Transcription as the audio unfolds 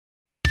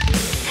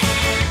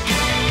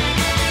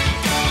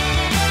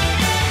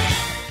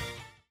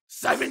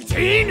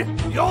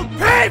17? You'll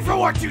pay for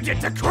what you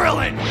did to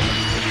Krillin! This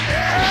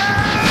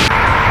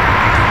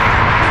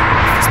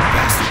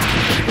bastard's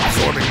gonna keep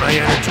absorbing my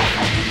energy.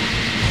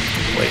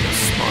 Play this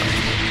smart.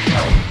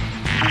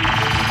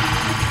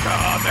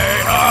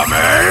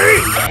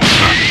 Kamehameha!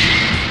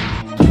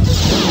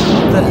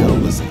 What the hell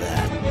was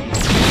that?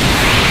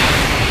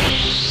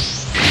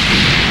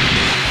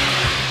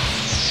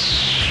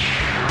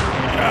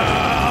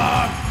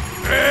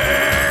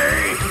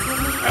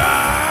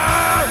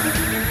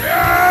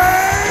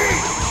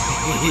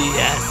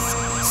 Yes!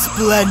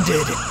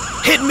 Splendid!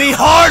 Hit me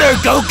harder,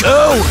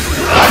 Goku!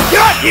 I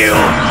got you!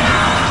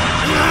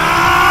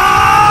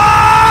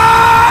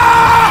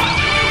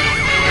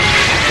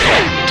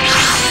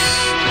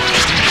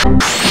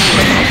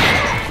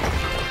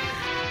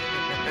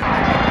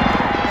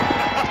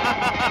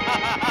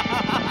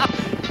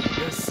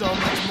 You're so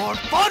much more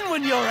fun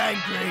when you're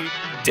angry!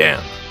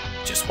 Damn,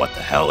 just what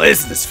the hell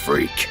is this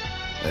freak?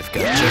 I've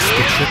got just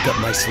the trick up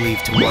my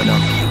sleeve to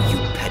one-up you,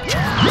 you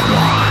petulant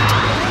brat.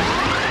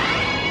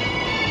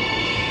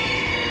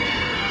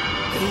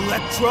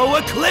 Electro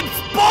Eclipse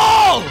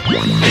Ball! An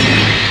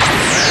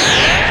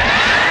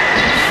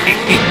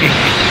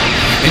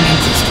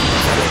interesting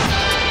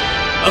development.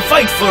 A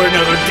fight for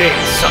another day,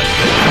 son.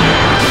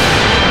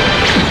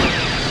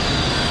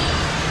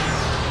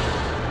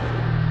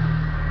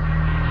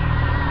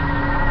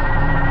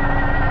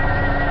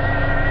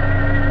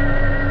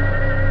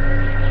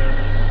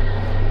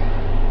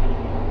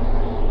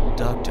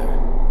 Doctor,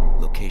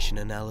 location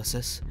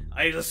analysis?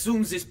 I'd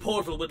assumed this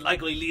portal would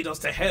likely lead us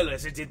to hell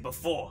as it did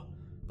before,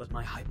 but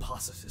my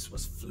hypothesis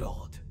was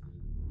flawed.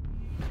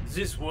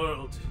 This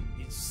world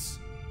is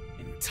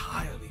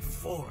entirely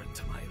foreign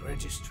to my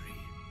registry.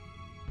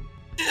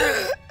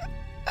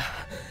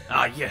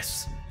 Ah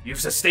yes, you've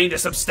sustained a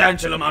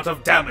substantial amount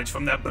of damage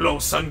from that blow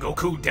Son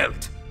Goku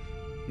dealt.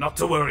 Not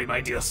to worry,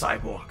 my dear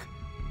cyborg.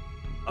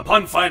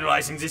 Upon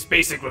finalizing this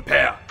basic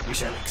repair, we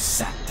shall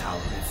exact our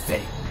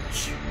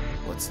revenge.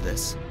 What's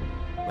this?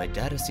 My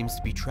data seems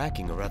to be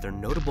tracking a rather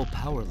notable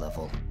power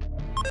level.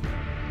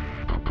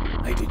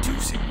 I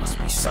deduce it must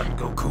be Son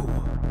Goku.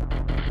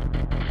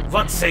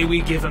 What say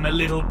we give him a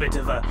little bit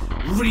of a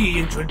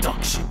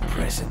reintroduction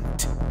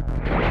present?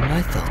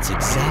 My thoughts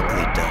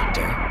exactly,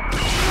 Doctor.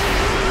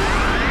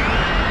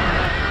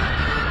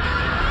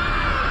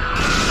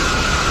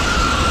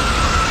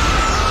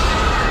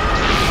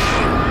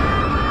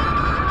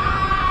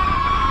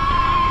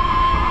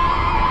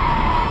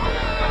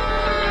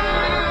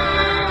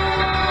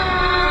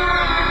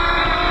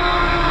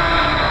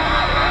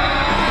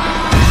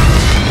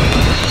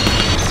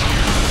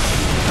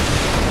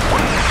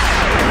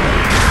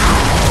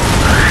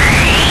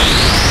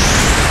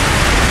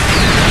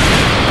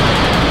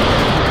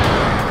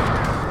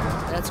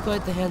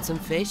 Quite the handsome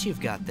face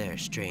you've got there,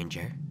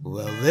 stranger.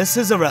 Well, this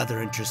is a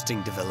rather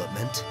interesting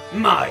development.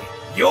 My,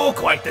 you're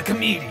quite the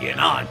comedian,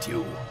 aren't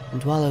you?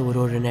 And while I would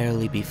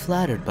ordinarily be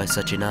flattered by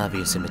such an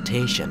obvious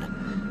imitation,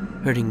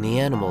 hurting the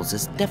animals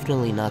is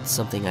definitely not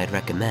something I'd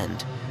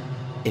recommend,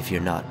 if you're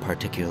not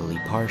particularly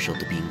partial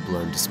to being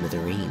blown to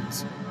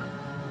smithereens.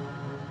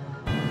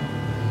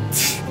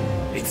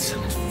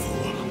 Insolent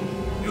fool.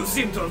 You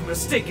seem to have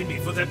mistaken me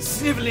for that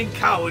sniveling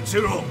coward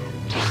Jerome.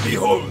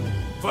 Behold,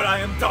 for I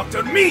am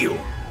Dr.Myuu,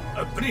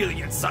 a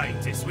brilliant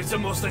scientist with the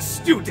most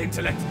astute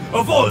intellect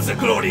of all the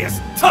glorious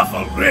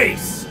Tuffle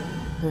race!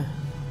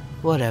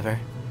 Whatever.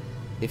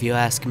 If you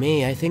ask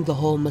me, I think the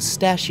whole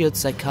mustachioed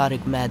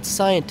psychotic mad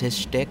scientist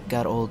shtick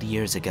got old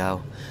years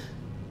ago.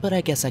 But I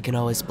guess I can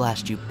always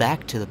blast you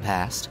back to the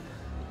past,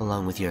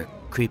 along with your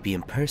creepy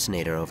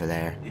impersonator over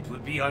there. It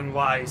would be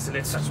unwise to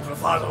let such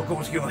bravado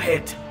go to your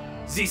head.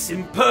 This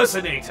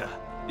impersonator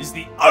is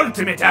the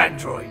ultimate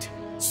android,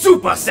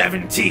 Super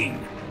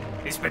 17!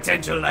 His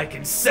potential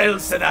likens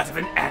cells to that of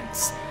an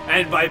ant's,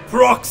 and by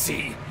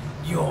proxy,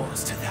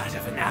 yours to that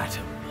of an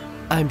atom.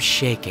 I'm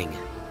shaking.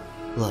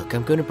 Look,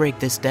 I'm gonna break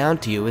this down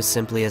to you as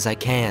simply as I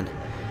can.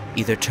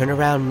 Either turn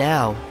around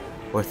now,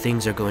 or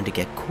things are going to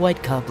get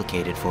quite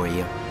complicated for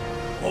you.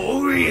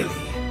 Oh really?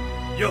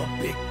 Your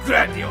big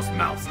grandiose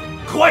mouth,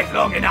 quite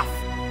long enough.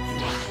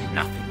 You are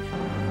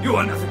nothing. You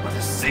are nothing but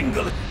a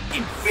single,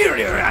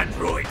 inferior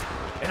android.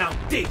 An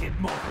outdated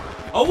mortal.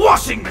 A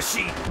washing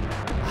machine.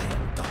 I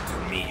am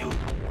Dr.Myuu,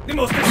 the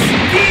most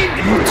esteemed...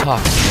 You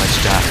talk too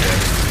much, Doctor.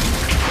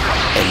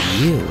 And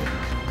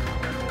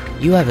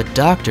you have a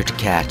doctor to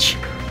catch.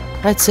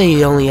 I'd say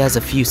he only has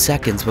a few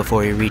seconds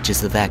before he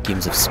reaches the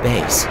vacuums of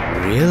space.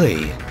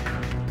 Really?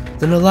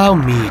 Then allow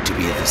me to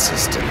be of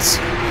assistance.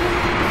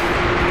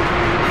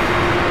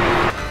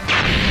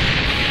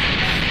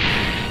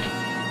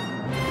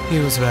 He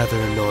was rather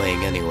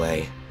annoying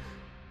anyway.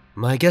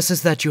 My guess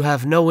is that you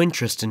have no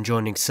interest in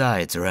joining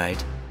sides,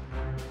 right?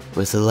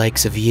 With the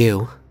likes of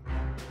you?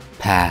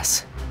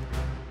 Pass.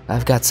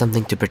 I've got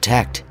something to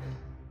protect.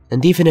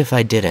 And even if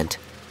I didn't,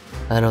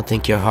 I don't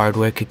think your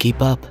hardware could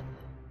keep up.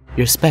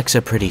 Your specs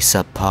are pretty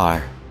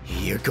subpar.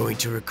 You're going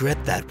to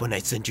regret that when I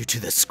send you to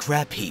the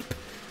scrap heap.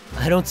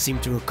 I don't seem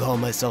to recall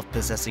myself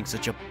possessing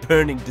such a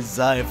burning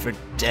desire for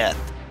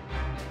death.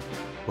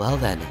 Well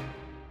then,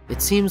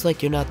 it seems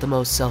like you're not the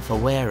most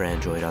self-aware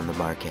android on the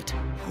market.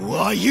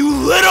 Why, you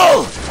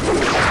little!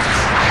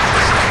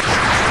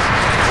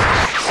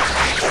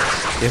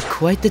 You're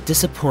quite the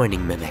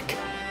disappointing mimic.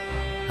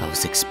 I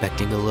was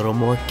expecting a little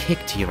more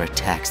kick to your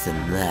attacks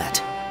than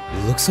that.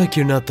 Looks like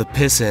you're not the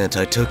pissant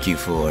I took you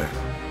for.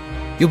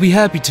 You'll be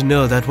happy to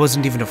know that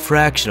wasn't even a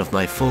fraction of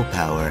my full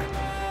power.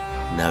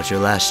 Now's your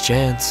last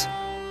chance.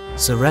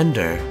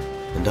 Surrender,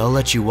 and I'll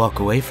let you walk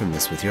away from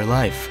this with your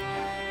life.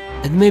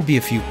 And maybe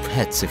a few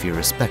pets if you're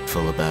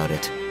respectful about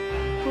it.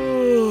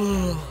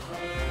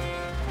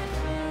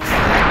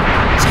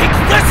 Take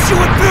this, you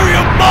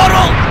inferior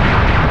model!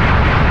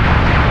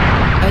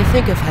 I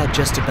think I've had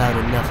just about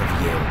enough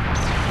of you.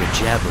 Your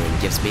jabbering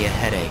gives me a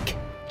headache.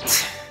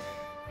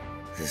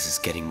 This is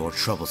getting more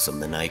troublesome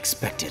than I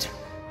expected.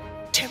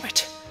 Damn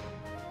it.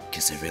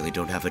 Guess I really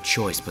don't have a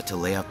choice but to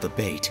lay out the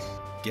bait.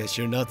 Guess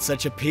you're not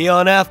such a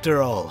peon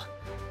after all.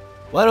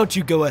 Why don't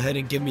you go ahead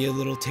and give me a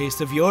little taste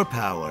of your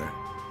power?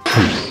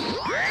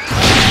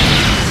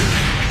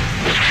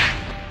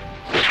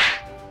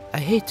 I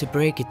hate to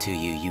break it to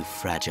you, you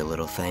fragile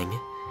little thing.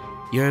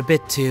 You're a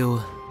bit too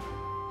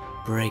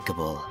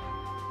breakable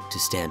to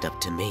stand up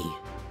to me.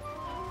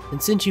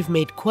 And since you've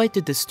made quite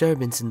the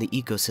disturbance in the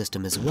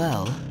ecosystem as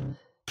well,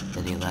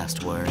 any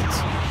last words?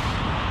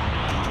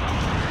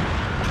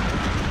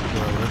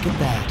 Well, look at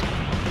that.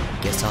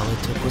 Guess all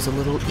it took was a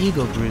little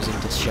ego bruising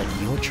to shut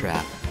your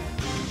trap.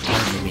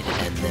 Time for me to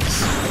end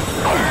this.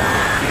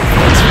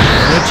 Thanks for your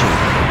energy,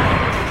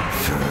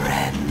 friend.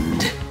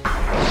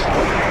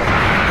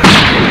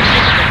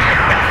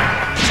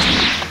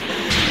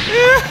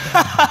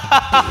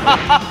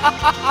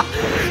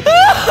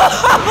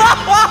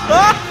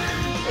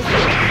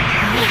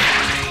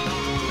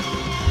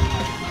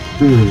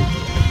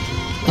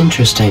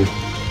 Interesting.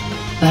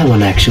 That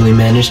one actually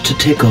managed to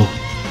tickle.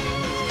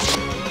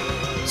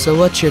 So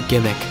what's your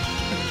gimmick?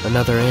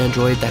 Another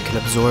android that can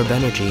absorb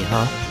energy,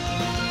 huh?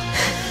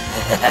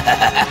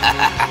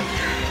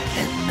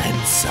 And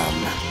then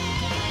some.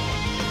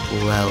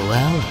 Well,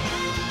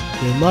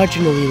 you're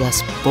marginally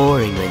less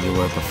boring than you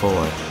were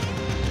before.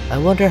 I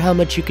wonder how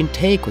much you can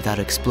take without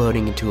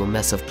exploding into a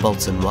mess of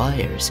bolts and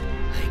wires.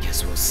 I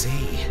guess we'll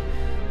see,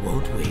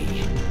 won't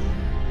we?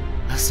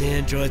 Us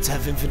androids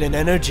have infinite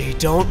energy,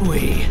 don't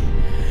we?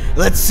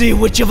 Let's see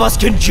which of us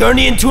can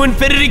journey into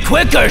infinity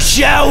quicker,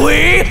 shall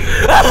we?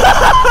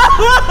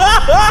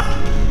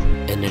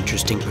 An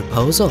interesting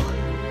proposal.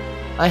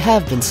 I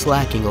have been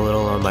slacking a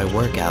little on my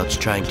workouts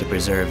trying to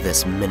preserve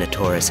this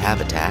Minotaurus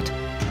habitat.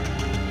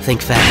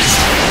 Think fast.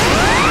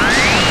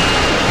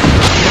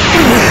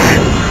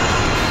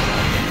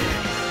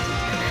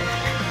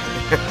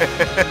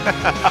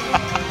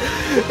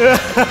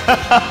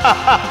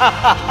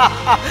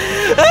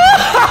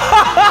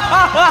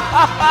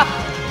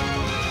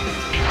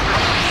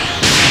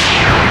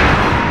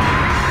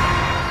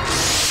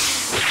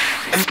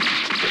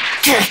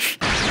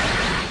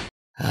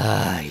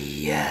 Ah,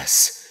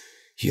 yes.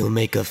 You'll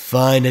make a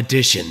fine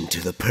addition to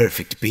the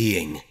perfect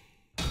being.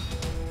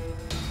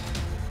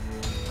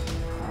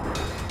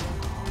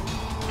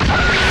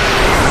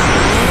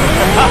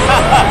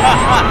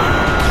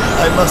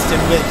 I must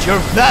admit, you're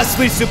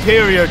vastly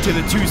superior to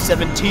the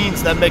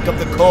 217s that make up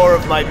the core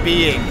of my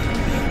being.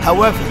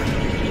 However,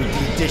 with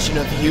the addition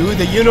of you,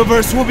 the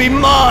universe will be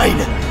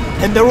mine,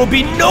 and there will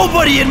be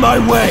nobody in my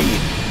way.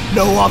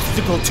 No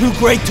obstacle too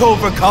great to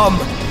overcome.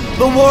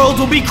 The world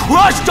will be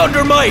crushed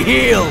under my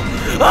heel.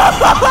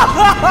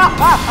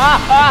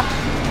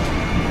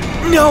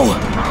 No!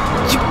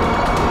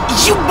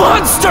 You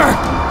monster!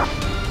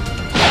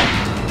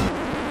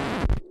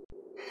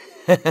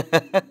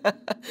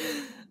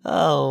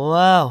 Oh,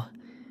 wow.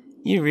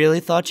 You really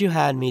thought you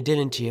had me,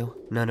 didn't you?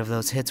 None of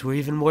those hits were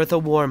even worth a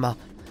warm-up.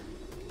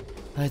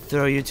 I'd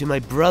throw you to my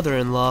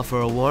brother-in-law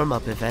for a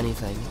warm-up, if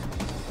anything.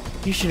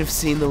 You should have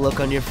seen the look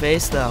on your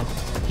face, though.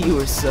 You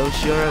were so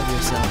sure of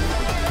yourself.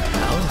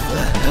 How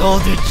the hell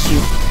did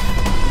you...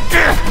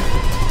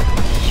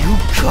 You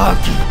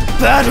cocky,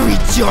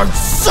 battery-charged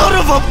son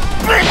of a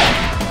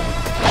bitch!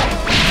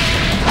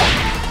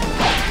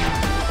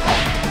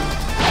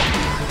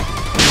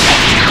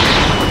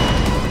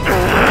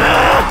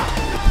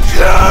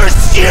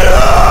 Curse you!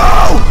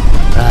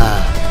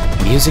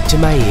 Music to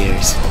my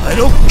ears. I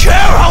don't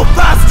care how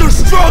fast or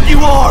strong you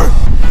are!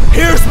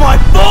 Here's my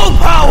full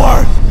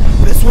power!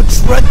 This would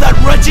shred that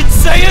wretched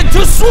Saiyan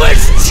to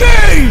Swiss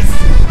cheese!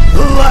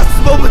 The last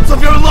moments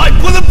of your life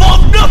will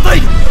involve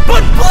nothing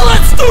but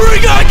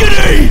blistering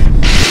agony!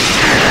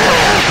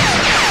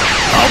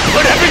 I'll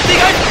put everything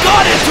I've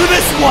got into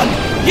this one,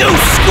 you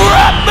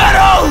scrap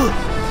metal!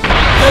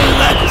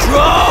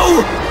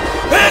 Electro!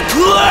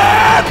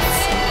 Eclipse!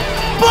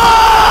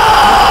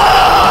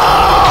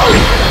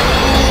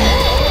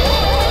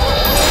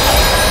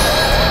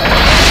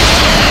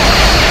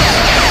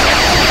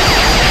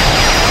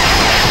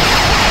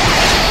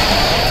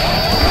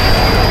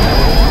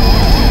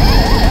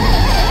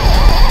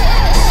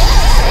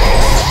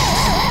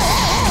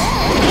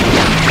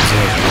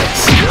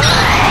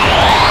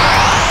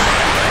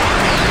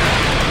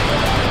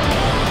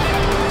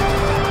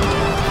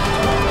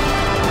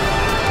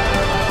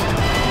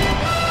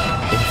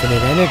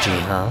 Infinite energy,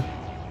 huh?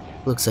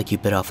 Looks like you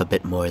bit off a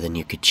bit more than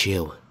you could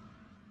chew.